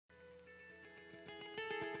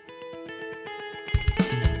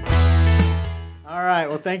right.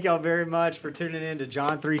 Well, thank y'all very much for tuning in to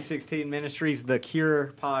John 3:16 Ministries, The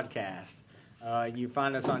Cure podcast. You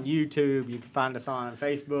find us on YouTube. You can find us on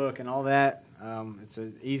Facebook and all that. It's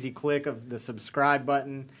an easy click of the subscribe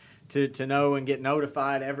button to know and get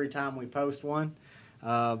notified every time we post one.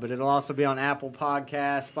 But it'll also be on Apple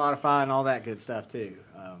Podcasts, Spotify, and all that good stuff too.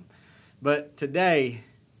 But today,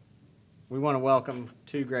 we want to welcome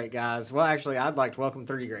two great guys. Well, actually, I'd like to welcome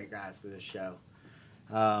three great guys to this show.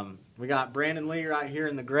 We got Brandon Lee right here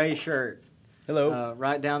in the gray shirt. Hello.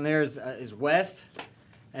 Right down there is West.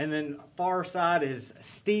 And then far side is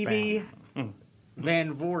Stevie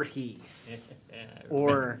Van Voorhees.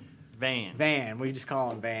 Or Van. We just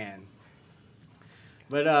call him Van.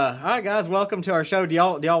 But, all right, guys, welcome to our show. Do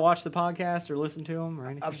y'all watch the podcast or listen to them or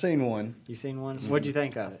anything? I've seen one. You seen one? What'd you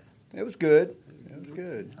think of it? It was good. It was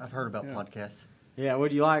good. I've heard about podcasts. Yeah, what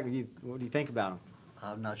do you like? What do you think about them?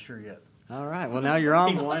 I'm not sure yet. All right. Well, now you're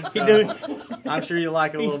on one, so I'm sure you'll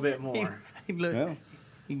like it a little bit more. Look, Well,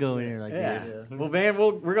 you go in there like this. Yeah. Well, Van,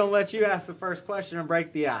 we're going to let you ask the first question and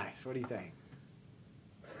break the ice. What do you think?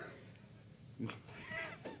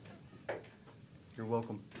 You're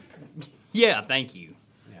welcome. Yeah, thank you.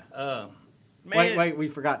 Yeah. Man, Wait, we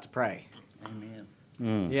forgot to pray. Amen.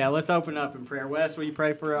 Yeah, let's open up in prayer. Wes, will you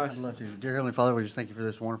pray for I'd us? love to. Dear Heavenly Father, we just thank you for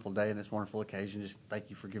this wonderful day and this wonderful occasion. Just thank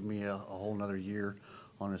you for giving me a whole nother year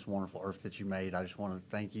on this wonderful earth that you made. I just want to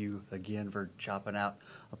thank you again for chopping out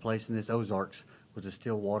a place in this Ozarks with the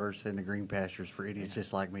still waters and the green pastures for idiots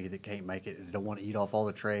just like me that can't make it and don't want to eat off all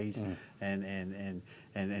the trays and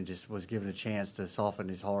just was given a chance to soften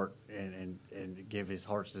his heart and give his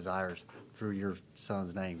heart's desires through your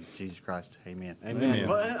son's name, Jesus Christ. Amen. Amen.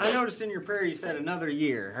 Well, I noticed in your prayer you said another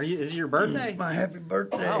year. Is it your birthday? It's my happy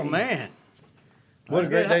birthday. Oh, man. what a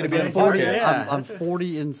great day to be on the 40, podcast. yeah. I'm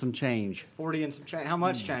 40 and some change. 40 and some change. How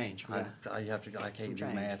much change? I can't do change.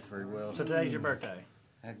 math very well. so today's your birthday.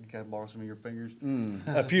 I gotta borrow some of your fingers.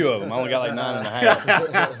 A few of them. I only got like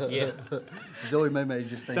 9.5. Yeah. Zoe May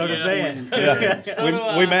just think So does Van.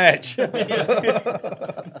 So we match.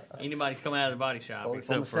 Anybody's come out of the body shop I'm a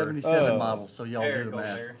except for 77 model, so y'all do Eric the over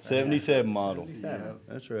math. there. 77 model. 77.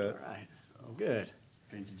 That's right. All right. So good.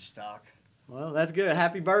 Vintage stock. Well, that's good.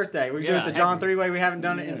 Happy birthday. We do Yeah, it the John happy- 3 way. We haven't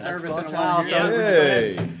done it in That's service what in a I'm while. trying So to we're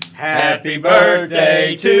Hey. just gonna- Happy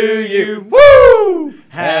birthday to you. Woo!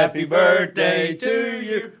 Happy birthday to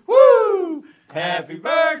you. Woo! Happy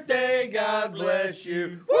birthday. God bless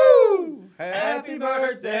you. Woo! Happy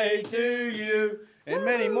birthday to you. And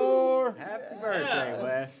many more. Happy birthday,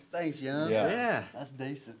 Wes. Thanks, Young. Yeah. Yeah, That's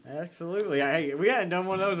decent. absolutely. Hey, we hadn't done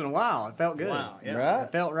one of those in a while. It felt good. Wow. Yeah. Right?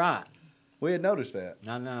 It felt right. We had noticed that.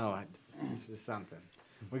 I know. This is something.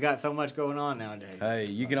 We got so much going on nowadays. Hey,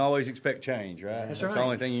 you can always expect change, right? That's the right.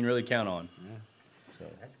 only thing you can really count on.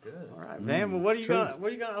 That's good. All right, Van. Well, what are you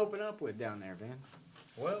gonna open up with down there, Van?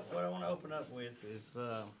 Well, what I want to open up with is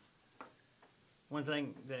one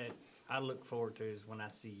thing that I look forward to is when I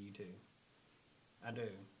see you two. I do.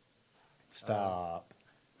 Stop.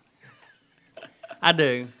 I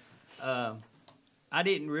do. I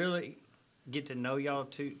didn't really get to know y'all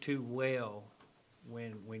too well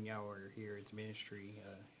when y'all were here at the ministry.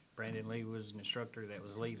 Brandon Lee was an instructor that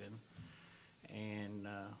was leaving, and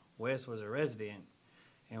Wes was a resident.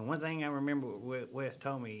 And one thing I remember what Wes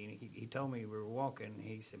told me, and he told me we were walking.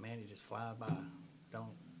 He said, "Man, it just fly by.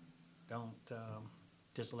 Don't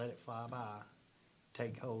just let it fly by.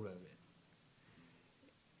 Take hold of it."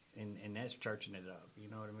 And that's churching it up. You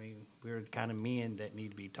know what I mean? We're the kind of men that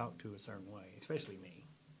need to be talked to a certain way, especially me,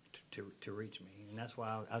 to reach me. And that's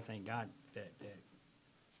why I thank God that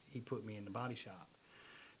He put me in the body shop,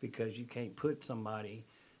 because you can't put somebody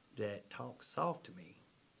that talks soft to me,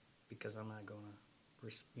 because I'm not gonna,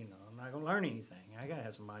 I'm not gonna learn anything. I gotta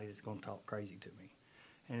have somebody that's gonna talk crazy to me.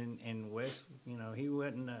 And Wes, he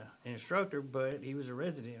wasn't an instructor, but he was a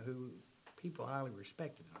resident who people highly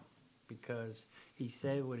respected him, because he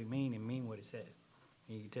said what he mean and mean what he said.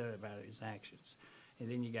 And you can tell it about his actions. And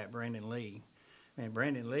then you got Brandon Lee. Man,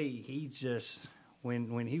 Brandon Lee, he just,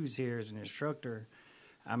 when he was here as an instructor,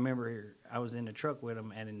 I remember I was in the truck with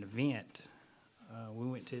him at an event. We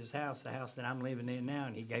went to his house, the house that I'm living in now,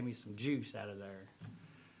 and he gave me some juice out of there.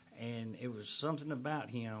 And it was something about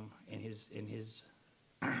him and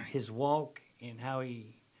his walk and how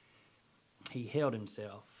he held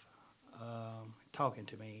himself. Talking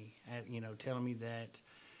to me, telling me that,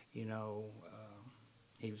 he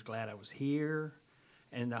was glad I was here.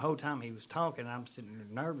 And the whole time he was talking, I'm sitting there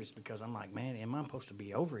nervous, because I'm like, man, am I supposed to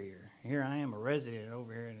be over here? Here I am, a resident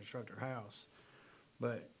over here in the instructor house.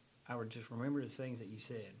 But I would just remember the things that you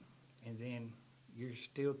said. And then you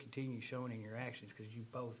still continue showing in your actions, because you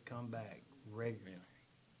both come back regularly.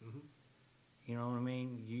 You know what I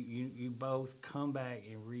mean? You both come back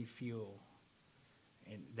and refuel.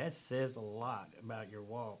 And that says a lot about your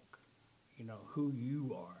walk, you know, who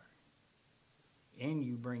you are. And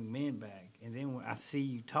you bring men back. And then when I see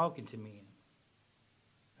you talking to men,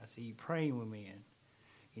 I see you praying with men.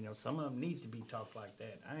 You know, some of them needs to be talked like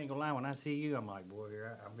that. I ain't gonna lie, when I see you, I'm like, boy,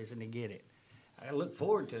 I'm missing to get it. I look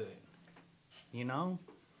forward to it, you know?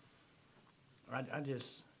 I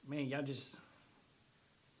just, man, y'all just,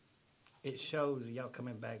 it shows y'all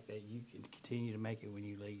coming back that you can continue to make it when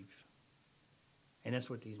you leave. And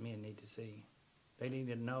that's what these men need to see. They need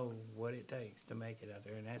to know what it takes to make it out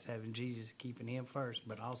there, and that's having Jesus, keeping him first,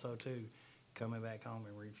 but also, too, coming back home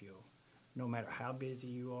and refuel. No matter how busy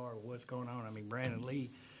you are or what's going on. I mean, Brandon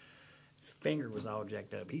Lee, his finger was all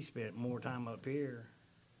jacked up. He spent more time up here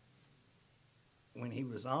when he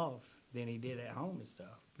was off than he did at home and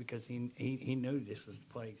stuff because he knew this was the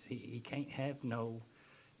place. He can't have no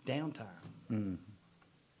downtime. Mm.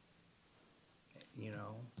 You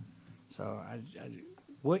know? So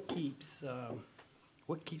what keeps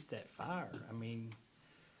that fire? I mean,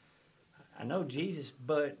 I know Jesus,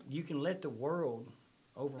 but you can let the world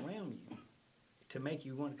overwhelm you to make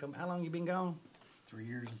you want to come. How long you been gone? 3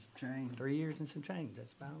 years and some change. 3 years and some change.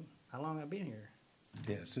 That's about how long I've been here.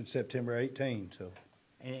 Yeah, since September 18, so.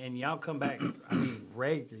 And y'all come back, I mean,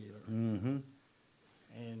 regular. Mm-hmm.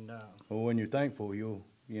 And Well, when you're thankful, you'll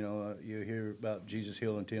hear about Jesus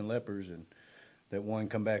healing 10 lepers and that one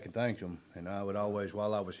come back and thank him. And I would always,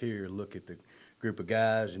 while I was here, look at the group of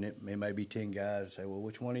guys, and it may be 10 guys, and say, well,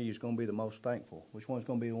 which one of you is going to be the most thankful? Which one's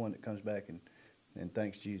going to be the one that comes back and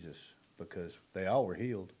thanks Jesus? Because they all were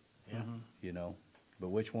healed, yeah. you know, but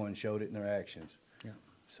which one showed it in their actions? Yeah.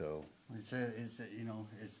 So. It's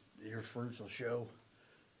your fruits will show,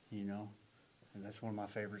 you know, and that's one of my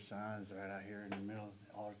favorite signs right out here in the middle of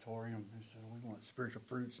the auditorium. We want spiritual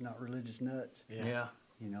fruits, not religious nuts. Yeah.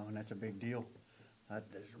 You know, and that's a big deal. That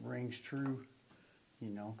rings true, you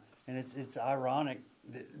know. And it's ironic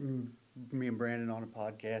that me and Brandon on a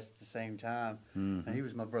podcast at the same time, and he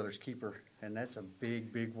was my brother's keeper, and that's a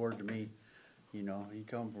big, big word to me. You know, you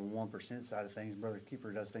come from 1% side of things, brother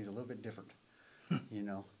keeper does things a little bit different, you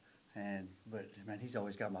know. But man, he's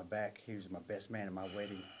always got my back. He was my best man at my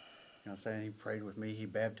wedding. You know what I'm saying? He prayed with me. He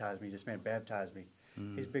baptized me. This man baptized me.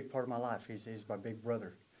 He's a big part of my life. He's my big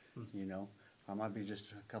brother, you know. I might be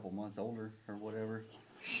just a couple months older or whatever.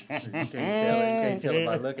 You can't tell it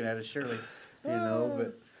by looking at it, surely, you know.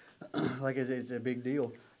 But like it's a big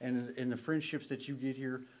deal. And in the friendships that you get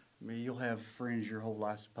here, I mean, you'll have friends your whole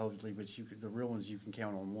life supposedly, but the real ones you can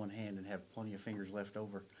count on one hand and have plenty of fingers left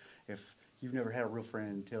over. If you've never had a real friend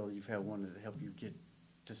until you've had one that help you get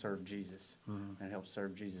to serve Jesus and help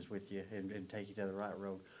serve Jesus with you and take you to the right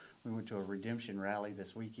road. We went to a redemption rally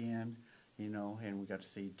this weekend, you know, and we got to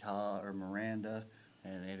see Miranda,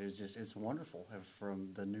 and it's wonderful from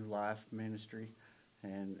the New Life Ministry,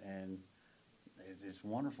 and it's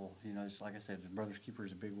wonderful, you know. It's like I said, the Brother's Keeper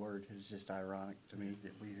is a big word. It's just ironic to me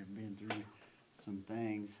that we have been through some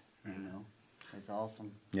things, you know. It's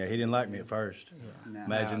awesome. Yeah, he didn't like me at first. Nah.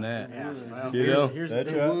 Imagine that. Yeah. Well, You know, here's that's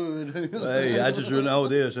the right. deal. Hey, I just really know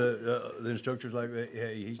this. The instructor's like,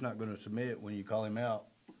 hey, he's not going to submit when you call him out.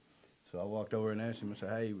 So I walked over and asked him. I said,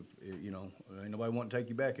 hey, you know, ain't nobody want to take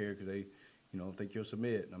you back here because they, you know, think you'll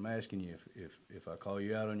submit. And I'm asking you, if I call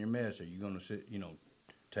you out on your mess, are you going to sit, you know,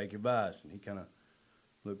 take advice? And he kind of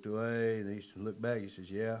looked away, and he looked back. He says,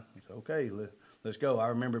 yeah. I said, okay, let's go. I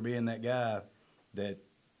remember being that guy that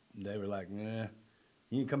they were like, nah,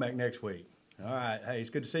 you can come back next week. All right, hey, it's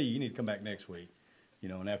good to see you. You need to come back next week. You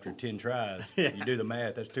know, and after 10 tries, you do the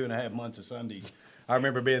math. That's 2.5 months of Sundays. I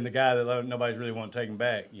remember being the guy that nobody's really want to take him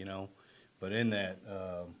back, you know. But in that,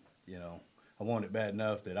 you know, I wanted it bad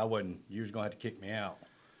enough that you was going to have to kick me out.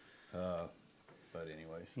 But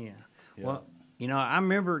anyways. Yeah. Yeah. Well, you know, I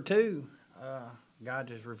remember, too, God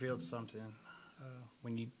just revealed something.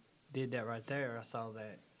 When you did that right there, I saw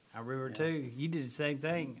that. I remember, too, you did the same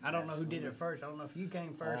thing. I don't know who did it first. I don't know if you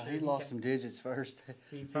came first. He lost some digits first.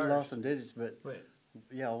 He He lost some digits, but But,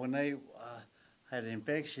 yeah, when they had an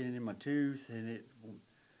infection in my tooth and it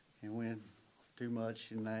went too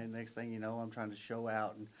much, and next thing you know, I'm trying to show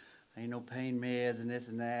out, and ain't no pain meds and this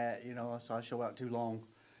and that, you know, so I show out too long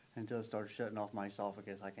until it started shutting off my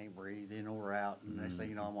esophagus. I can't breathe in or out, and next thing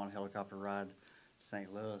you know, I'm on a helicopter ride to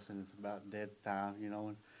St. Louis, and it's about dead time, you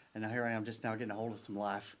know, and now here I am just now getting a hold of some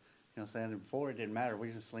life, you know what I'm saying, and before it didn't matter,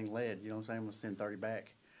 we just sling lead, you know what I'm saying, I'm going to send 30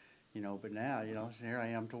 back, you know, but now, you know, here I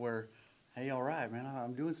am to where, hey, all right, man,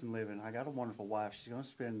 I'm doing some living. I got a wonderful wife. She's going to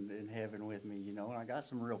spend in heaven with me, you know, and I got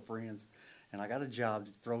some real friends. And I got a job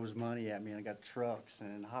that throws money at me, and I got trucks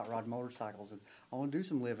and hot rod motorcycles, and I want to do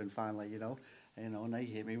some living finally, you know. You know, and they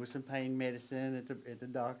hit me with some pain medicine at the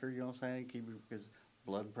doctor, you know what I'm saying, keep it, because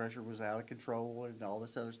blood pressure was out of control and all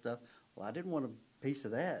this other stuff. Well, I didn't want a piece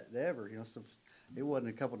of that ever, you know, so it wasn't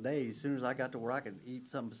a couple of days. As soon as I got to where I could eat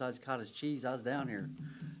something besides cottage cheese, I was down here,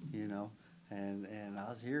 you know, and I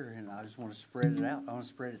was here, and I just want to spread it out. I want to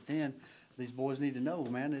spread it thin. These boys need to know,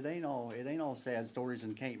 man, it ain't all sad stories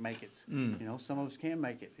and can't make it. You know, some of us can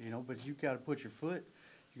make it, you know, but you got to put your foot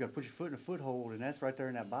in a foothold, and that's right there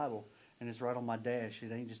in that Bible. And it's right on my dash.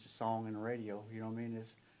 It ain't just a song in the radio. You know what I mean?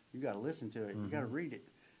 You got to listen to it. You got to read it.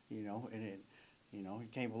 You know, and you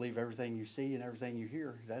can't believe everything you see and everything you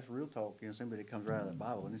hear. That's real talk. You know, somebody that comes right out of the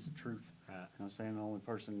Bible, and it's the truth. Right. You know what I'm saying? The only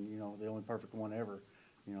person, the only perfect one ever.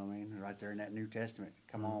 You know what I mean? Right there in that New Testament.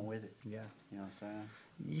 Come on with it. Yeah. You know what I'm saying?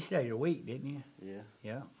 You stayed a week, didn't you? Yeah.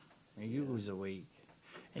 Yeah. And you was a week.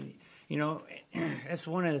 And, that's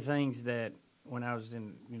one of the things that when I was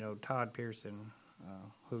in, Todd Pearson,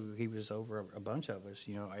 who he was over a bunch of us,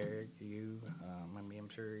 Eric, you, I'm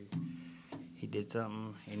sure he did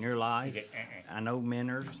something in your life. I know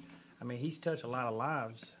Minard. I mean, he's touched a lot of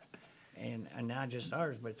lives, and not just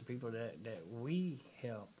ours, but the people that we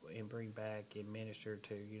help and bring back and minister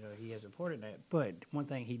to. He has supported that. But one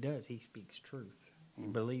thing he does, he speaks truth. He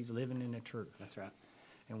believes living in the truth. That's right.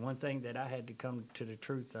 And one thing that I had to come to the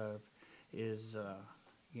truth of is,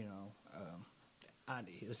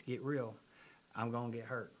 let's get real. I'm going to get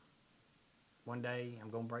hurt. One day I'm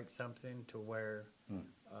going to break something to where I'm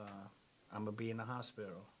going to be in the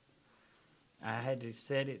hospital. I had to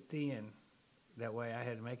set it thin. That way I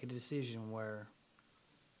had to make a decision where,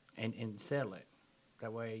 and settle it.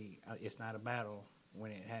 That way it's not a battle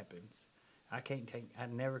when it happens. I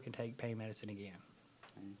never can take pain medicine again.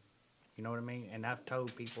 You know what I mean? And I've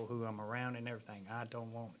told people who I'm around and everything, I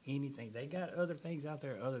don't want anything. They got other things out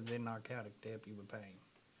there other than narcotic to help you with pain.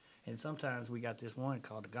 And sometimes we got this one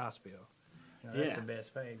called the gospel. That's the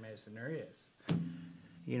best pain medicine there is.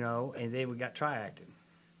 And then we got Triactin.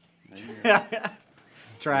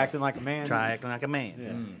 Try acting like a man. Try acting like a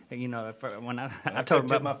man. Yeah. When I I told him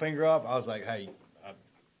took about my finger off, I was like, hey,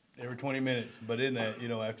 every 20 minutes. But in that,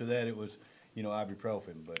 after that, it was,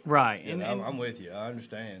 ibuprofen. But right. Yeah, And I'm with you. I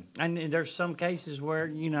understand. And there's some cases where,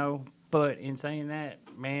 but in saying that,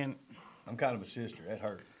 man, I'm kind of a sister. That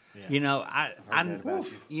hurt. Yeah. Heard that about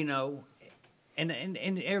you.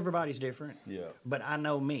 And everybody's different. Yeah. But I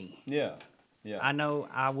know me. Yeah. Yeah. I know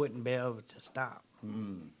I wouldn't be able to stop.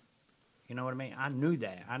 Mm. You know what I mean? I knew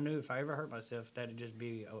that. I knew if I ever hurt myself, that'd just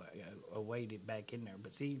be a way to back in there.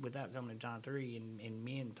 But see, without coming to John 3 and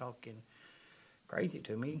men talking crazy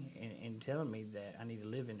to me and telling me that I need to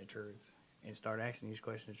live in the truth and start asking these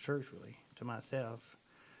questions truthfully to myself,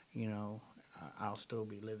 I'll still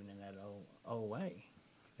be living in that old way,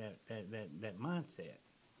 that mindset,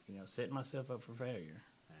 setting myself up for failure.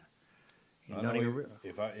 I know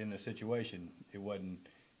if I in the situation, it wasn't,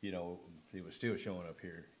 it was still showing up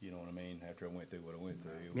here. You know what I mean? After I went through what I went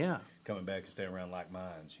through, it was coming back and staying around like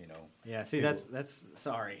minds. Yeah. See, that's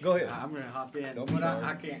sorry. Go ahead. I'm gonna hop in, Don't be but sorry.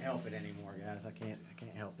 I can't help it anymore, guys. I can't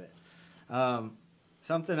help it.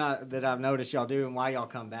 Something that I've noticed y'all do and why y'all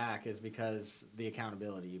come back is because the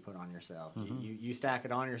accountability you put on yourselves. Mm-hmm. You stack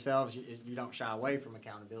it on yourselves. You don't shy away from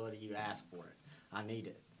accountability. You ask for it. I need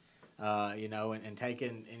it. And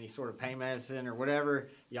taking any sort of pain medicine or whatever,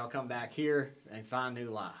 y'all come back here and find new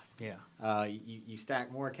life. Yeah. You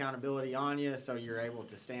stack more accountability on you, so you're able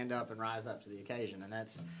to stand up and rise up to the occasion, and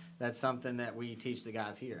that's something that we teach the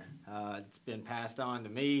guys here. It's been passed on to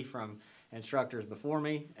me from instructors before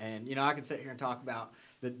me, and I could sit here and talk about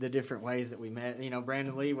the different ways that we met.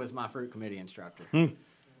 Brandon Lee was my fruit committee instructor.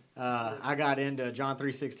 I got into John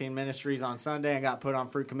 3:16 Ministries on Sunday and got put on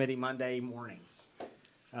fruit committee Monday morning.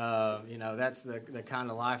 That's the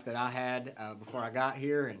kind of life that I had before I got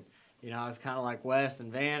here, and I was kind of like Wes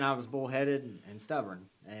and Van. I was bullheaded and stubborn.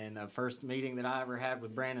 And the first meeting that I ever had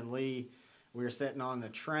with Brandon Lee, we were sitting on the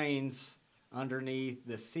trains underneath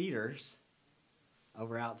the cedars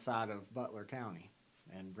over outside of Butler County.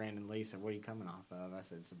 And Brandon Lee said, "What are you coming off of?" I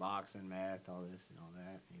said, "Suboxone, meth, all this and all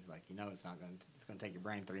that." He's like, "It's going to take your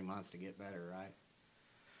brain 3 months to get better, right?"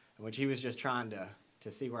 Which he was just trying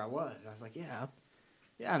to see where I was. I was like, "Yeah,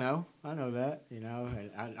 I know that, and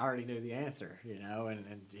I already knew the answer,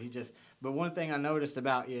 and he just, but one thing I noticed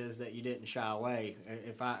about you is that you didn't shy away.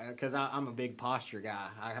 Because I'm a big posture guy.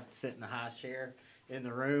 I have to sit in the highest chair in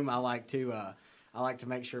the room. I like to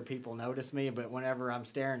make sure people notice me, but whenever I'm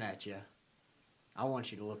staring at you, I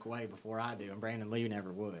want you to look away before I do, and Brandon Lee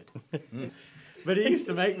never would. But it used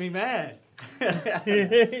to make me mad.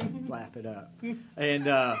 Laugh it up.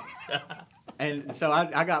 And so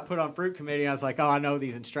I got put on fruit committee. And I was like, oh, I know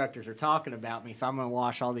these instructors are talking about me, so I'm going to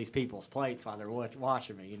wash all these people's plates while they're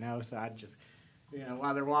watching me, So I just,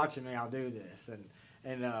 while they're watching me, I'll do this.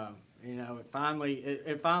 And it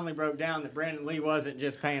finally broke down that Brandon Lee wasn't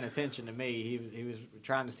just paying attention to me. He was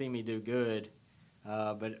trying to see me do good.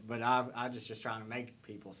 But I just trying to make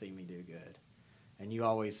people see me do good. And you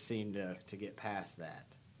always seem to get past that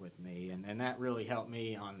with me. And that really helped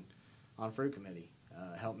me on fruit committee.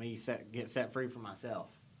 Helped me get set free from myself.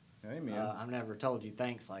 Amen. I've never told you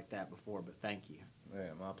thanks like that before, but thank you.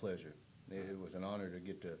 Yeah, my pleasure. It was an honor to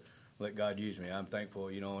get to let God use me. I'm thankful,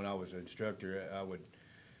 when I was an instructor, I would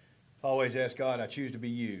always ask God, I choose to be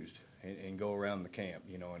used and go around the camp,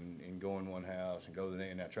 and go in one house and go to the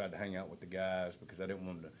next. And I tried to hang out with the guys because I didn't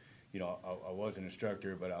want to, I was an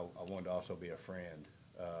instructor, but I wanted to also be a friend.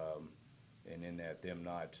 And in that, them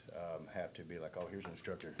not have to be like, oh, here's an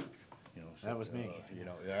instructor. So, that was me.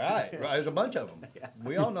 All right. There's a bunch of them. Yeah.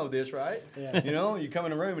 We all know this, right? Yeah. You come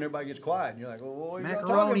in a room and everybody gets quiet, and you're like, well, what are you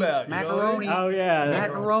Macaroni, talking about? macaroni. Oh, yeah.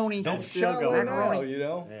 Macaroni. Don't still shout going Macaroni.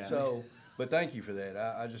 now, Yeah. So, but thank you for that.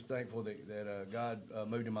 I just thankful that God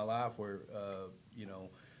moved in my life where,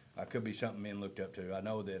 I could be something men looked up to. I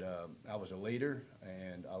know that I was a leader,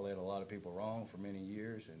 and I led a lot of people wrong for many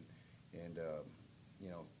years, and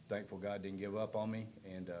thankful God didn't give up on me,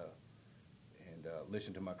 and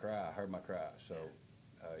listened to my cry. I heard my cry. So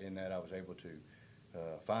in that, I was able to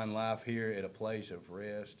find life here at a place of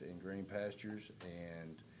rest and green pastures,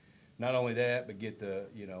 and not only that, but get the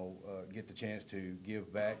chance to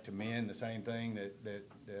give back to men the same thing that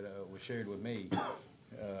was shared with me.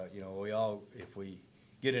 We all, if we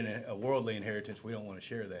get in a worldly inheritance, we don't want to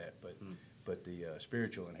share that, but the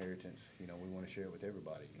spiritual inheritance, we want to share it with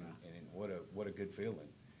everybody, and what a good feeling.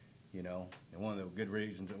 And one of the good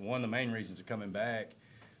reasons, one of the main reasons of coming back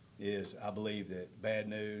is I believe that bad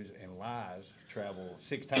news and lies travel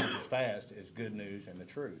 6 times as fast as good news and the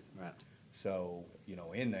truth. Right. So,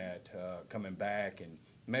 in that, coming back and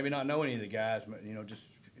maybe not know any of the guys, but, just,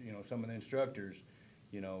 some of the instructors,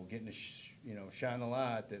 getting to, shine the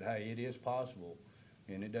light that, hey, it is possible.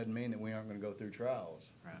 And it doesn't mean that we aren't going to go through trials.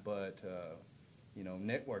 Right. But,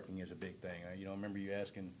 networking is a big thing. I remember you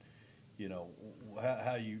asking,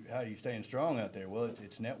 how you staying strong out there? Well,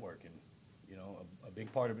 it's networking. A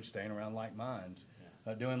big part of it's staying around like minds,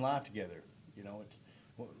 doing life together. It's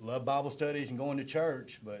love Bible studies and going to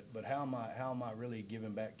church, but how am I really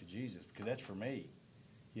giving back to Jesus? Because that's for me.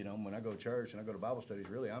 When I go to church and I go to Bible studies,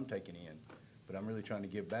 really I'm taking in, but I'm really trying to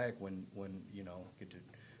give back when get to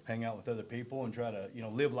hang out with other people and try to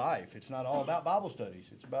live life. It's not all about Bible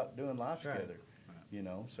studies. It's about doing life together. Right.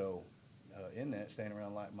 So in that, staying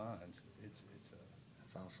around like minds, it's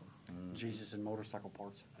That's awesome. Jesus and motorcycle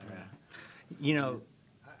parts. Yeah.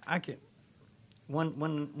 I could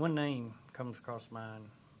one name comes across mind,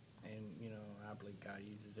 and I believe God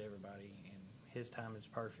uses everybody, and His time is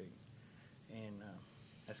perfect, and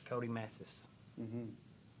that's Cody Mathis. Mm-hmm.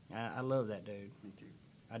 I love that dude. Me too.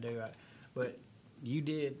 I do. But you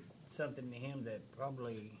did something to him that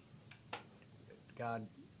probably God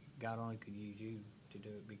only could use you to do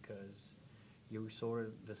it because you were sort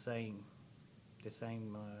of the same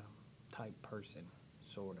type person,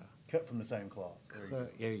 sort of. cut from the same cloth.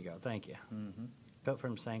 There you go. Thank you. Mm-hmm. Cut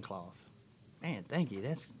from the same cloth. Man, thank you.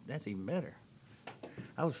 That's even better.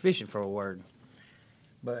 I was fishing for a word,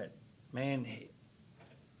 but man,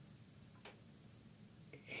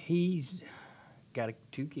 he's got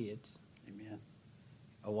 2 kids, Amen.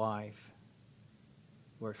 a wife,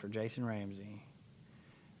 works for Jason Ramsey,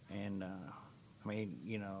 and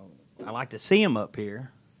I like to see him up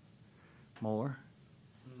here more,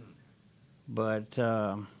 but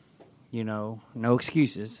no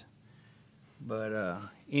excuses. But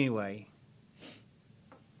anyway,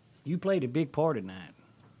 you played a big part in that.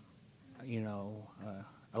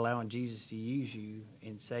 Allowing Jesus to use you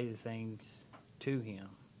and say the things to him,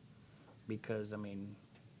 because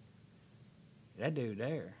that dude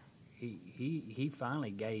there, he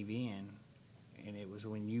finally gave in, and it was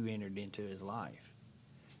when you entered into his life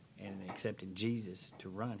and accepted Jesus to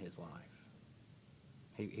run his life.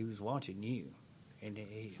 He was watching you, and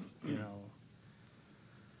he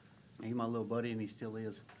He's my little buddy, and he still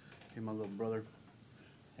is. He's my little brother,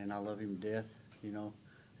 and I love him to death,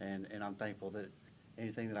 and I'm thankful that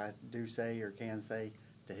anything that I do say or can say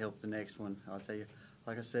to help the next one, I'll tell you,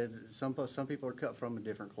 like I said, some people are cut from a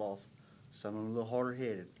different cloth. Some of them a little harder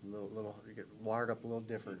headed, a little get wired up a little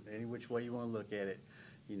different. Any which way you want to look at it,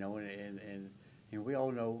 and we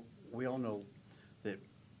all know that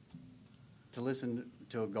to listen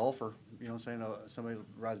to a golfer, somebody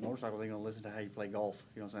rides a motorcycle, they're going to listen to how you play golf.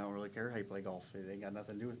 I don't really care how you play golf. It ain't got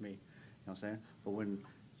nothing to do with me. what I'm saying? But when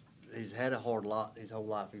he's had a hard lot his whole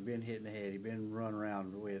life, he's been hit in the head, he's been run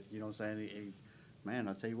around with, you know what I'm saying? Man,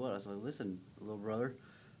 I'll tell you what, I said, listen, little brother,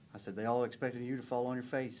 I said, they all expected you to fall on your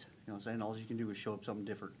face. You know what I'm saying? All you can do is show up something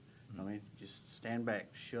different. I mean, just stand back,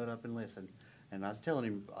 shut up and listen. And I was telling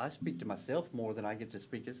him, I speak to myself more than I get to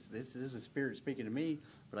speak. This is the Spirit speaking to me,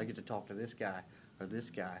 but I get to talk to this guy or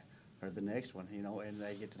the next one, you know, and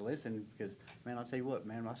they get to listen because, man, I'll tell you what,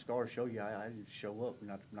 man, my scars show you I show up,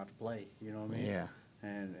 not to play, you know what I mean? Yeah.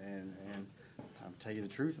 And I'll tell you the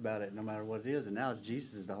truth about it, no matter what it is. And now it's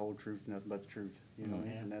Jesus is the whole truth, nothing but the truth, you know,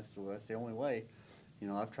 and that's the only way. You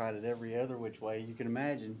know, I've tried it every other which way you can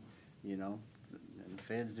imagine, you know. And the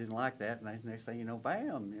feds didn't like that, and next thing you know,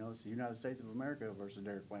 bam, you know, it's the United States of America versus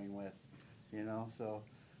Derek Wayne West, you know. So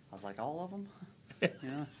I was like, all of them, you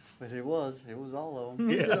know. But it was all of them.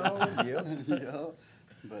 Is it all of them? Yep. You know?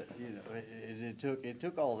 But you know, it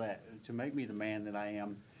took all that to make me the man that I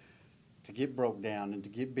am. To get broke down and to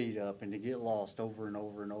get beat up and to get lost over and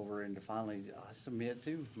over and over and to finally submit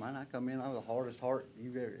to. Mine, I come in, I have the hardest heart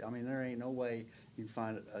you've ever. I mean, there ain't no way you can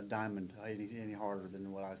find a diamond any harder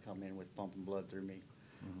than what I come in with pumping blood through me.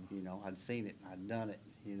 Mm-hmm. You know, I'd seen it, I'd done it.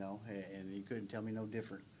 You know, and you couldn't tell me no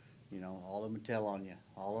different. You know, all of them would tell on you.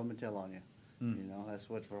 All of them would tell on you. Mm. You know,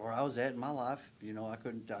 that's where I was at in my life. You know, I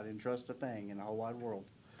didn't trust a thing in the whole wide world.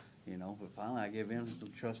 You know, but finally I give in to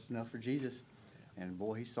trust enough for Jesus. And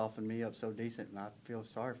boy, he softened me up so decent, and I feel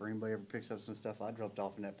sorry for anybody who ever picks up some stuff I dropped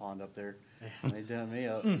off in that pond up there. They done me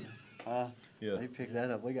up. Yeah. They picked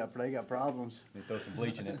that up. They got problems. They throw some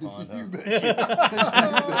bleach in that pond, huh? You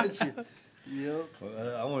betcha. Yep.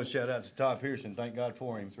 Well, I want to shout out to Todd Pearson. Thank God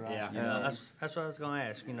for him. That's right. Yeah. You know, That's what I was going to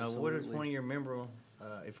ask. You know, what is Absolutely. one of your memorable,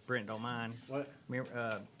 if Brent don't mind, What?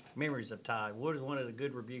 memories of Todd? What is one of the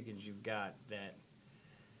good rebukings you've got that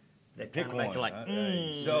Pick kind of make one. you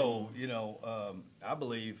like, So, you know, I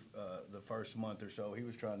believe the first month or so he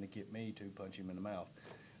was trying to get me to punch him in the mouth.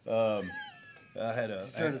 I had an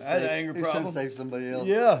anger He's problem. trying to save somebody else.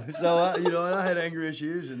 Yeah, so and I had anger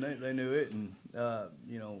issues, and they knew it. And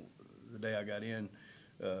you know, the day I got in,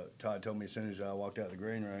 Todd told me as soon as I walked out of the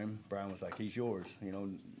green room, Brian was like, "He's yours." You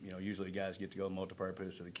know, usually guys get to go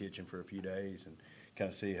multipurpose to the kitchen for a few days and kind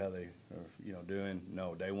of see how they are, doing.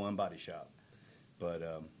 No, day one body shop. But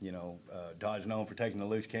you know, Todd's known for taking the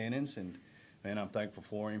loose cannons, and man, I'm thankful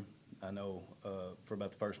for him. I know for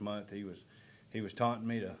about the first month he was taunting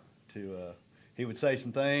me to he would say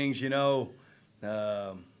some things,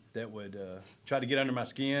 that would try to get under my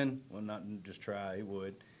skin. Well, not just try, he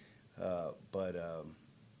would. But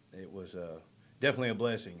it was definitely a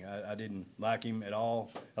blessing. I didn't like him at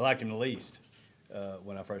all. I liked him the least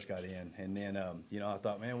when I first got in. And then, I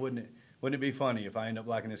thought, man, wouldn't it be funny if I end up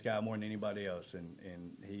liking this guy more than anybody else?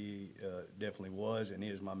 And he definitely was, and he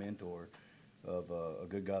is my mentor of a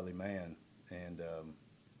good, godly man. And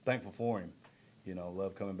thankful for him.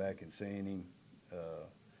 Love coming back and seeing him.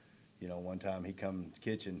 One time he come in the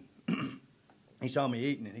kitchen, he saw me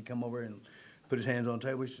eating, and he come over and put his hands on the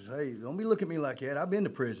table. He says, "Hey, don't be looking at me like that. I've been to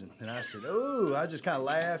prison." And I said, "Oh," I just kind of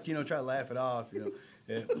laughed, try to laugh it off.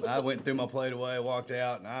 I went through my plate away, walked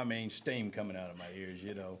out, and I mean, steam coming out of my ears,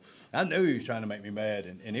 I knew he was trying to make me mad,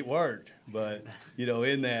 and it worked. But,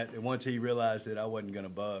 in that, once he realized that I wasn't going to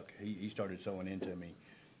buck, he started sewing into me.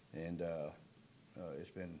 And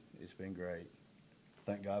it's been great.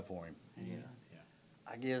 Thank God for him. Yeah.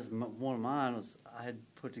 I guess one of mine was I had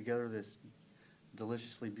put together this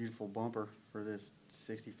deliciously beautiful bumper for this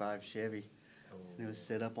 65 Chevy. And it was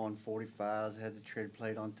set up on 45s, it had the tread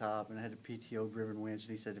plate on top, and it had a PTO driven winch.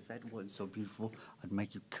 And he said, if that wasn't so beautiful, I'd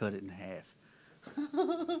make you cut it in half.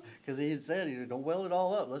 Because he had said, don't weld it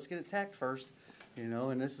all up. Let's get it tacked first.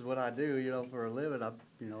 And this is what I do, for a living. I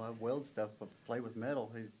weld stuff, but play with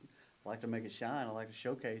metal. I like to make it shine. I like to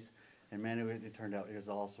showcase. And man, it turned out it was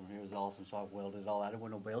awesome. It was awesome. So I welded it all out. I didn't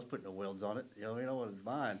want nobody else putting no welds on it. It was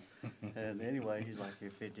mine. And anyway, he's like,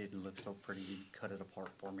 if it didn't look so pretty, you'd cut it apart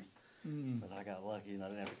for me. But I got lucky and I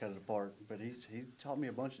didn't have to cut it apart. But he taught me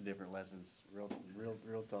a bunch of different lessons.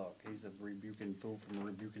 Real talk. He's a rebuking fool from a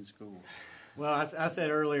rebuking school. Well, I said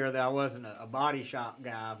earlier that I wasn't a body shop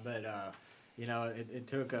guy, but it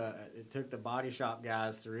took the body shop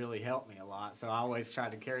guys to really help me a lot. So I always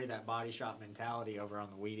tried to carry that body shop mentality over on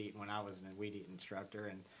the weed eating when I was a weed eating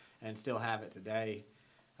instructor, and still have it today.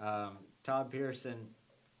 Todd Pearson,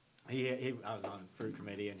 I was on the fruit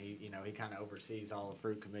committee, and he kind of oversees all the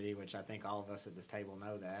fruit committee, which I think all of us at this table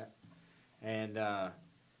know that. And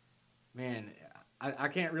man, I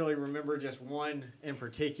can't really remember just one in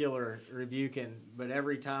particular rebuking, but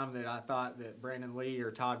every time that I thought that Brandon Lee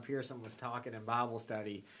or Todd Pearson was talking in Bible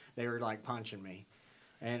study, they were like punching me.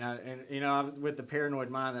 And you know, with the paranoid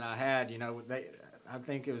mind that I had, you know, I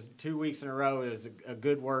think it was 2 weeks in a row. It was a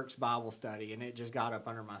Good Works Bible study, and it just got up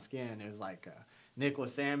under my skin. It was like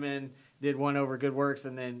Nicholas Salmon did one over Good Works,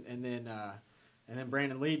 and then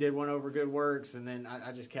Brandon Lee did one over Good Works, and then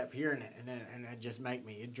I just kept hearing it, and it just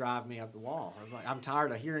it'd drive me up the wall. I was like, I'm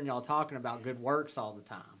tired of hearing y'all talking about good works all the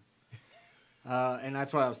time. And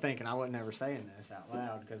that's what I was thinking. I wasn't ever saying this out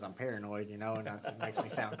loud because I'm paranoid, you know, and it makes me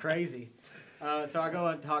sound crazy. So I go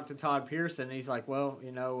and talk to Todd Pearson, and he's like, well,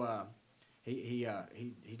 you know, he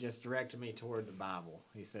just directed me toward the Bible.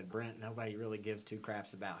 He said, Brent, nobody really gives two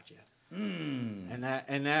craps about you. And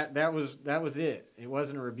that was it. It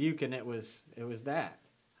wasn't a rebuke, and it was that.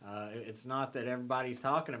 It's not that everybody's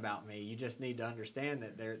talking about me. You just need to understand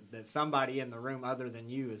that somebody in the room other than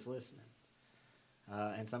you is listening.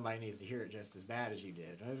 And somebody needs to hear it just as bad as you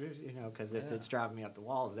did, you know, because if it's driving me up the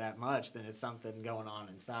walls that much, then it's something going on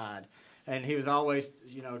inside. And he was always,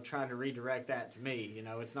 you know, trying to redirect that to me. You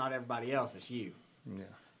know, it's not everybody else, it's you.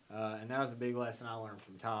 Yeah. And that was a big lesson I learned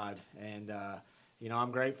from Todd. And, you know,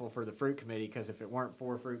 I'm grateful for the Fruit Committee, because if it weren't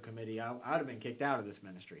for Fruit Committee, I'd have been kicked out of this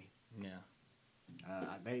ministry. Yeah.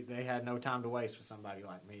 They had no time to waste with somebody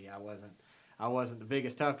like me. I wasn't the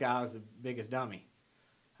biggest tough guy. I was the biggest dummy.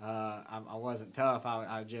 I wasn't tough.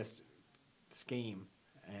 I just scheme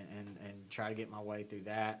and try to get my way through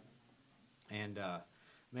that. And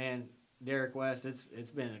man, Derek West,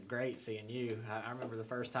 it's been great seeing you. I remember the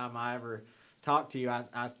first time I ever talked to you,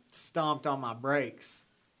 I stomped on my brakes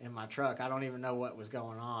in my truck. I don't even know what was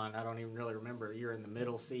going on. I don't even really remember. You're in the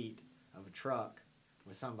middle seat of a truck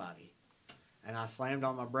with somebody. And I slammed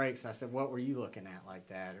on my brakes. I said, what were you looking at like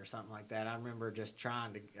that, or something like that? I remember just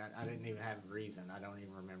trying to, I didn't even have a reason. I don't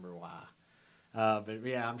even remember why. But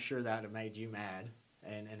yeah, I'm sure that would have made you mad,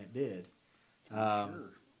 and it did.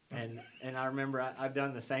 Sure. And I remember I've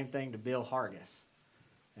done the same thing to Bill Hargis.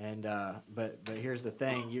 And but here's the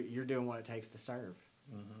thing, you're doing what it takes to serve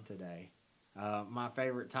today. My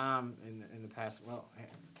favorite time in the past, well,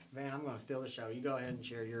 Van, I'm going to steal the show. You go ahead and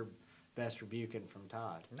share your best rebuking from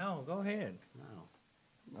Todd. No, go ahead. No.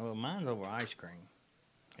 Well, mine's over ice cream.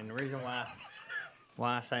 And the reason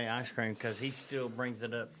why I say ice cream, because he still brings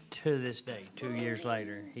it up to this day, 2 years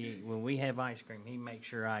later. When we have ice cream, he makes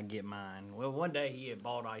sure I get mine. Well, one day he had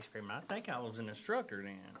bought ice cream. I think I was an instructor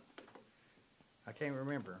then. I can't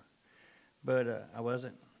remember. But I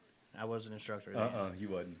wasn't an instructor then. You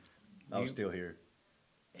wasn't. I was still here.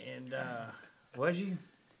 And was you?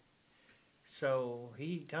 So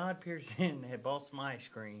Todd Pearson had bought some ice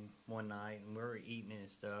cream one night, and we were eating it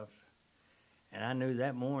and stuff. And I knew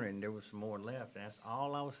that morning there was some more left, and that's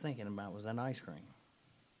all I was thinking about was that ice cream.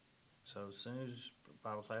 So as soon as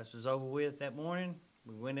Bible class was over with that morning,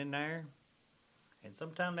 we went in there, and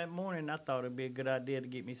sometime that morning I thought it'd be a good idea to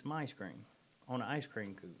get me some ice cream on an ice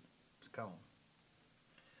cream coop. It's cone.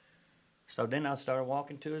 So then I started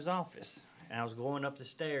walking to his office, and I was going up the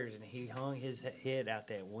stairs, and he hung his head out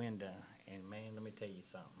that window. And man, let me tell you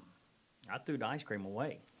something. I threw the ice cream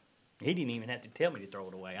away. He didn't even have to tell me to throw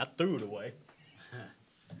it away. I threw it away.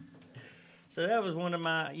 So that was one of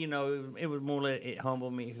my, you know, it was more like it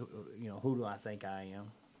humbled me. You know, who do I think I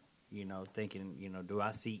am? You know, thinking, you know, do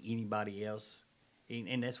I see anybody else?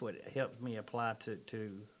 And that's what helped me apply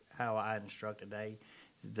to how I instruct today.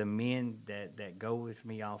 The men that go with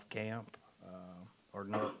me off camp,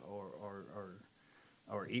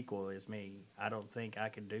 or equal as me, I don't think I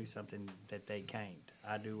can do something that they can't.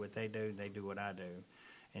 I do what they do, they do what I do.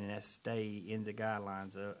 And that's stay in the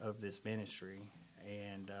guidelines of this ministry.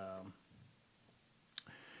 And,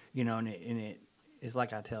 you know, and it's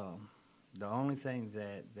like I tell them, the only thing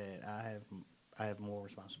that I have more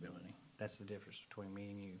responsibility. That's the difference between me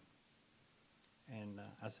and you. And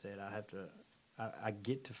I said I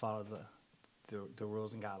get to follow the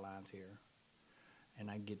rules and guidelines here. And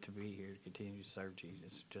I get to be here to continue to serve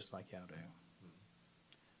Jesus, just like y'all do.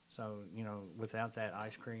 So, you know, without that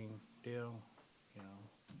ice cream deal, you know,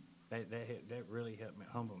 that really helped me,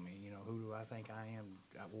 humble me. You know, who do I think I am?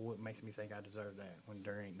 What makes me think I deserve that when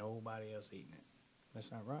there ain't nobody else eating it? That's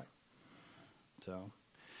not right. So,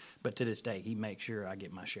 but to this day, he makes sure I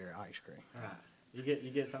get my share of ice cream. Right.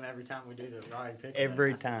 You get some every time we do the ride pick.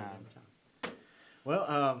 Every time. Well,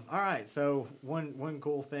 all right. So one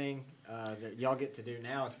cool thing that y'all get to do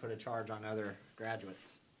now is put a charge on other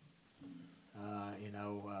graduates. You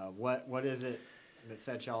know, what is it that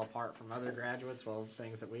sets y'all apart from other graduates? Well,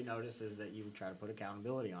 things that we notice is that you try to put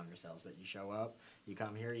accountability on yourselves. That you show up, you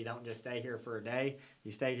come here, you don't just stay here for a day.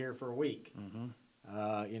 You stay here for a week.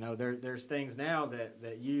 Mm-hmm. You know, there's things now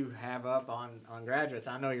that you have up on graduates.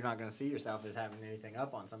 I know you're not going to see yourself as having anything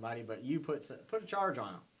up on somebody, but you put a charge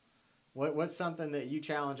on them. What's something that you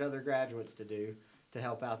challenge other graduates to do to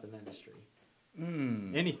help out the ministry?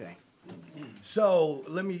 Anything. So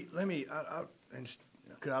let me, because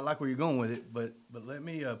I like where you're going with it, but let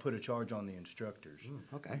me put a charge on the instructors.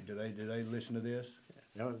 Okay. Do they listen to this?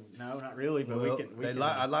 No, not really, but Well, we can.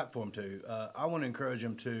 I'd like for them to. I want to encourage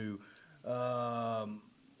them to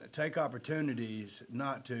take opportunities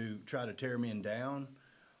not to try to tear men down,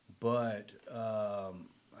 but how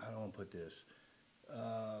do I want to put this?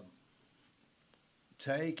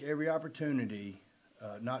 Take every opportunity,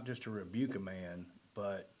 not just to rebuke a man,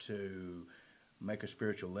 but to make a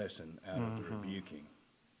spiritual lesson out of the rebuking.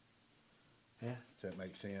 Yeah. Does that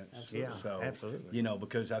make sense? Absolutely. Yeah, So, absolutely. you know,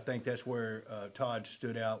 because I think that's where Todd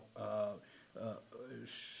stood out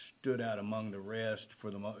among the rest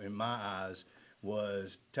in my eyes,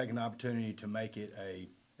 was taking the opportunity to make it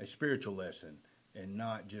a spiritual lesson and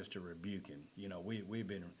not just a rebuking. You know, we've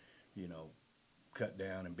been, you know, cut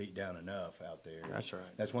down and beat down enough out there. That's right.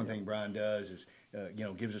 That's one thing Brian does is, you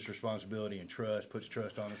know, gives us responsibility and trust, puts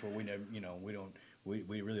trust on us where we never, you know,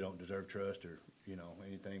 we really don't deserve trust or, you know,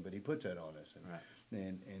 anything, but he puts that on us. And, Right.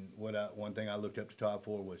 and one thing I looked up to Todd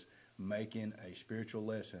for was making a spiritual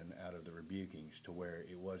lesson out of the rebukings to where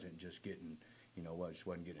it wasn't just getting, you know, just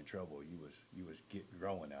wasn't getting in trouble. You was getting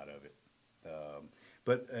growing out of it.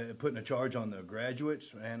 But putting a charge on the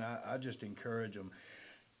graduates, man, I just encourage them.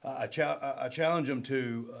 I challenge them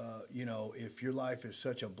to, you know, if your life is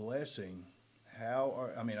such a blessing,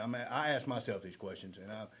 I ask myself these questions,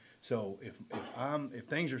 and so if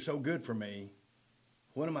things are so good for me,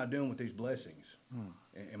 what am I doing with these blessings?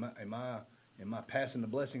 Am I passing the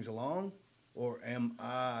blessings along, or am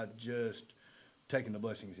I just taking the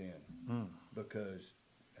blessings in? Because,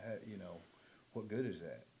 you know, what good is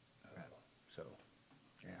that? So.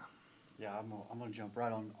 Yeah. Yeah, I'm gonna jump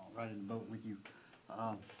right in the boat with you.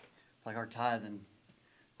 Like our tithing,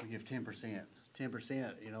 we give 10%.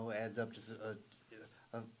 10%, you know, adds up to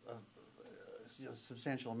a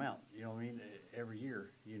substantial amount. You know what I mean? Every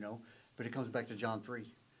year, you know. But it comes back to John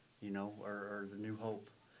 3, you know, or the New Hope.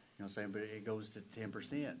 You know what I'm saying? But it goes to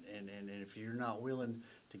 10%, and if you're not willing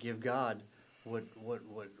to give God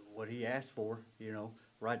what He asked for, you know,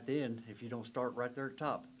 right then, if you don't start right there at the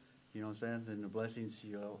top, you know what I'm saying? Then the blessings,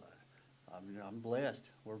 you know, I mean, I'm blessed.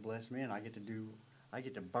 We're blessed men. I get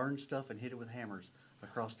to burn stuff and hit it with hammers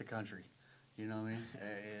across the country. You know what I mean?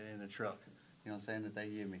 In a truck. You know what I'm saying? That they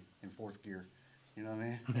give me in fourth gear. You know what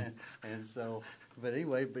I mean? And so, but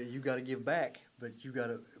anyway, but you got to give back. But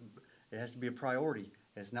it has to be a priority.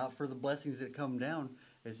 It's not for the blessings that come down.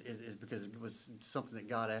 It's because it was something that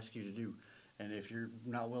God asked you to do. And if you're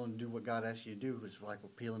not willing to do what God asked you to do, it's like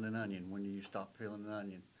peeling an onion. When do you stop peeling an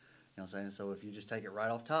onion? You know what I'm saying? So if you just take it right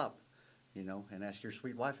off top, you know, and ask your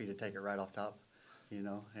sweet wifey to take it right off top, you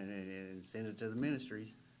know, and send it to the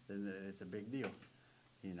ministries, then it's a big deal.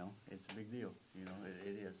 You know, it's a big deal. You know, it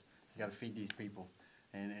is. You got to feed these people,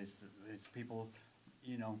 and it's people,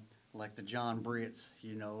 you know, like the John Britts,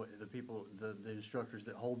 you know, the people, the instructors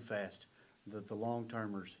that hold fast, the long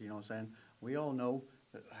termers. You know what I'm saying? We all know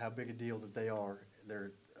how big a deal that they are.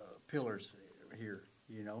 They're pillars here.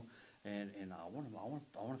 You know. And I want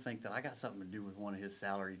to think that I got something to do with one of his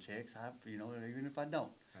salary checks. You know, even if I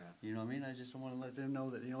don't, you know what I mean. I just want to let them know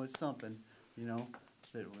that, you know, it's something, you know,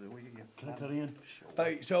 that we can get. Can I cut in? Sure.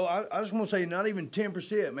 Hey, so I just want to say, not even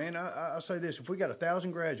 10%, man. I say this: if we got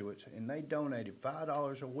 1,000 graduates and they donated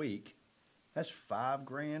 $5 a week, that's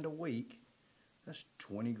 $5,000 a week. That's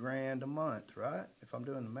 $20,000 a month, right? If I'm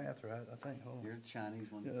doing the math right, I think. Hold on. You're the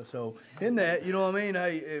Chinese one. Yeah, so in that, you know what I mean?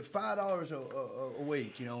 Hey, $5 a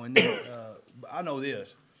week, you know, and then I know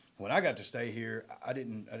this: when I got to stay here, I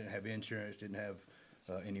didn't have insurance, didn't have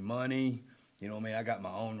any money. You know what I mean? I got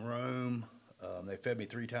my own room. They fed me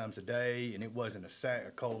 3 times a day, and it wasn't a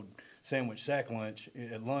cold sandwich sack lunch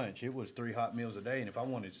at lunch. It was 3 hot meals a day, and if I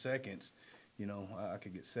wanted seconds, you know, I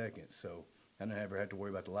could get seconds. So I never had to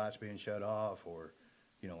worry about the lights being shut off or,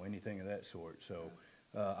 you know, anything of that sort. So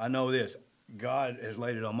I know this: God has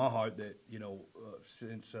laid it on my heart that, you know,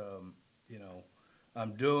 since you know,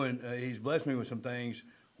 I'm doing, He's blessed me with some things.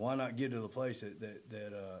 Why not get to the place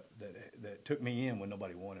that took me in when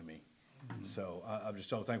nobody wanted me? Mm-hmm. So I'm just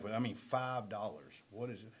so thankful. I mean, $5.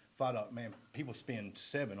 What is it? $5. Man, people spend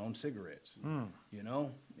 $7 on cigarettes. You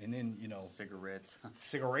know, and then, you know, Cigarettes.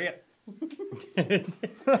 cigarette. But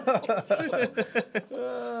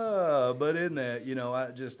in that, you know,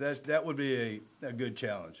 that would be a good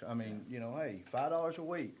challenge. I mean, you know, hey, $5 a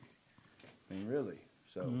week. I mean, really.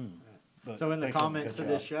 So. But So in the thanks for comments to the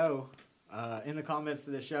this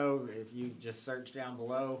show, if you just search down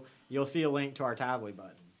below, you'll see a link to our Tithely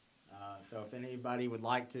button. So if anybody would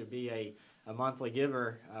like to be a monthly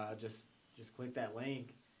giver, just click that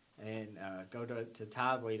link and go to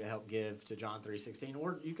Tithely to help give to John 3:16,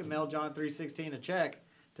 or you can mail John 3:16 a check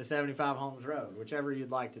to 75 Holmes Road, whichever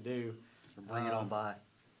you'd like to do. Bring it on by.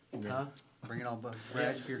 Huh? Bring it on by. Yeah,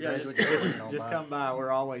 If you're yeah, graduate, just, bring it on just by. come by.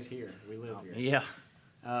 We're always here. We live here.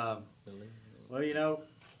 Yeah. Well, you know,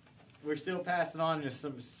 we're still passing on just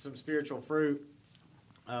some spiritual fruit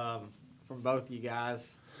from both you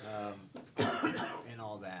guys and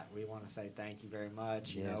all that. We want to say thank you very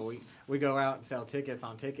much. You know, we go out and sell tickets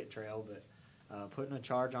on Ticket Trail, but putting a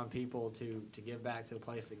charge on people to give back to a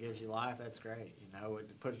place that gives you life, that's great. You know,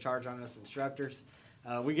 put a charge on us instructors.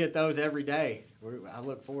 We get those every day. I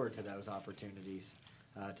look forward to those opportunities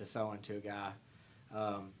to sow into a guy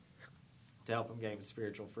to help him gain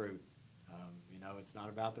spiritual fruit. You know, it's not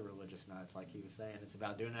about the religious nuts, like he was saying. It's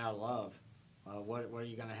about doing it out of love. What are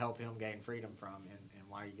you going to help him gain freedom from, and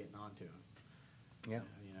why are you getting on to him? Yeah.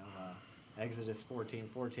 You know, Exodus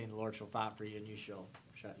 14:14, the Lord shall fight for you, and you shall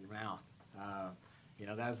shut your mouth. You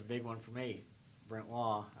know, that's a big one for me, Brent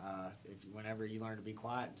Law. Whenever you learn to be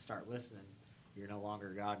quiet and start listening, you're no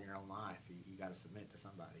longer God in your own life. You got to submit to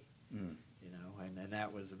somebody. You know, and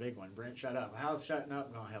that was a big one. Brent, shut up. How's shutting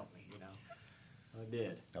up going to help me? You know, well, it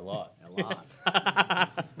did. A lot. A lot.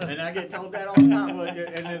 And I get told that all the time. Well,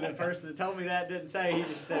 and then the person that told me that didn't say, he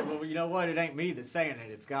just said, well, you know what? It ain't me that's saying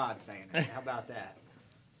it. It's God saying it. How about that?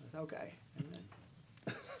 I said, okay.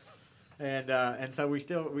 And so we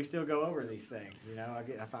still go over these things. You know,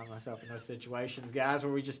 I find myself in those situations, guys,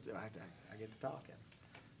 where I get to talking.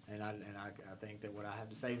 And I think that what I have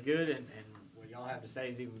to say is good, and what y'all have to say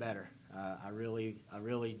is even better. I really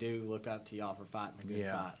do look up to y'all for fighting a good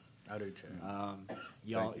fight. I do too.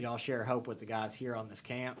 Y'all share hope with the guys here on this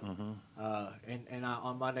camp. And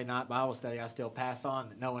on Monday night Bible study, I still pass on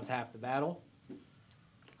that no one's half the battle.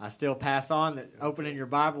 I still pass on that opening your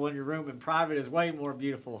Bible in your room in private is way more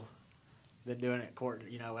beautiful than doing it in court,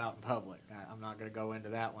 you know, out in public. I'm not going to go into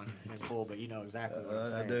that one in full, but you know exactly what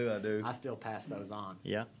I'm saying. I do. I still pass those on.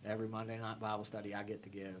 Yeah. Every Monday night Bible study I get to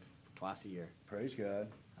give twice a year. Praise God.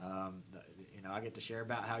 You know, I get to share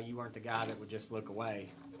about how you weren't the guy that would just look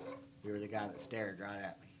away. You were the guy that stared right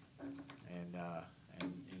at me. And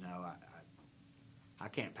you know, I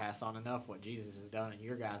can't pass on enough what Jesus has done in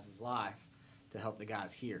your guys' life to help the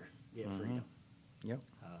guys here get freedom. Yep.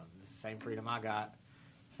 It's the same freedom I got,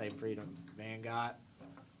 same freedom Van got.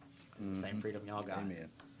 It's the same freedom y'all got. Amen.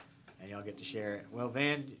 And y'all get to share it. Well,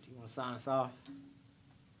 Van, do you want to sign us off?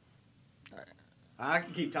 I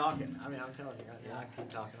can keep talking. I mean, I'm telling you, I can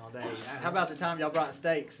keep talking all day. How about the time y'all brought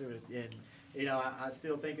steaks? And you know, I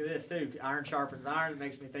still think of this too. Iron sharpens iron. It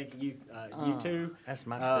makes me think of you two. That's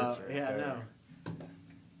my scripture. Yeah, I know.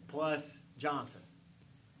 Plus Johnson.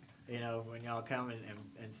 You know, when y'all come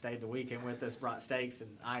and stayed the weekend with us, brought steaks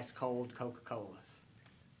and ice cold Coca-Colas.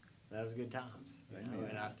 That was good times. You know,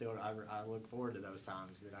 and I look forward to those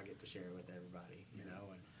times that I get to share with everybody. You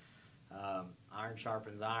know, and iron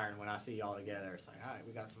sharpens iron. When I see y'all together, it's like, all right,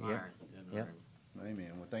 we got some iron in the room.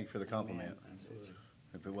 Amen. Well, thank you for the compliment. Amen. Absolutely.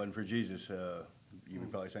 If it wasn't for Jesus, you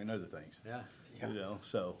would probably say other things. Yeah. You know,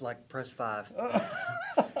 so. Like press 5.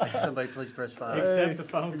 Somebody please press 5. Accept the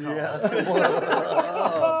phone call.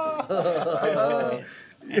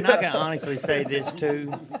 And I can honestly say this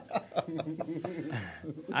too.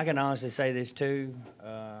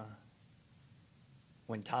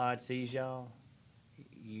 When Todd sees y'all,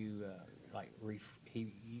 you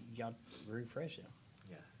y'all refresh him.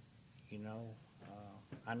 Yeah. You know,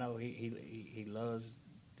 I know he loves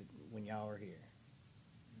when y'all are here.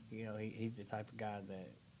 You know, he's the type of guy that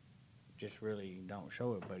just really don't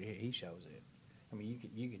show it, but he shows it. I mean,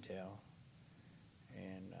 you can tell,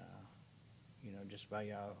 and you know, just by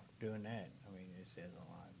y'all doing that, I mean, it says a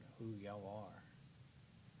lot who y'all are.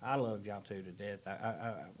 I loved y'all too to death.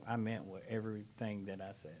 I meant everything that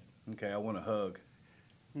I said. Okay, I want a hug.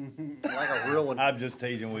 Like a real one. I'm just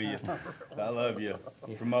teasing with you. I love you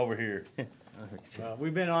from over here.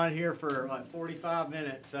 We've been on here for like 45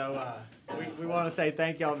 minutes, so we want to say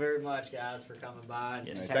thank y'all very much, guys, for coming by.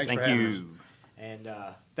 Yes. Thanks for Thank having us. you. And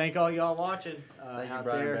thank all y'all watching Thank you, out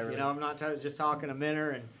Brian there. Beverly. You know, I'm not just talking to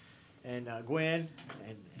Minner and Gwen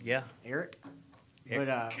and Yeah. Eric, but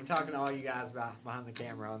I'm talking to all you guys behind the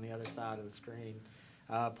camera on the other side of the screen.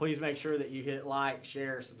 Please make sure that you hit like,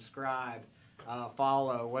 share, subscribe,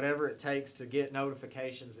 follow, whatever it takes to get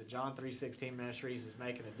notifications that John 3:16 Ministries is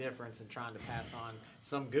making a difference and trying to pass on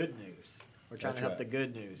some good news. We're trying to help the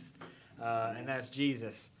good news, and that's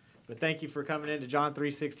Jesus. But thank you for coming into John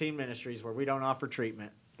 3:16 Ministries, where we don't offer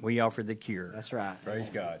treatment. We offer the cure. That's right. Praise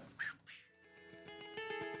God.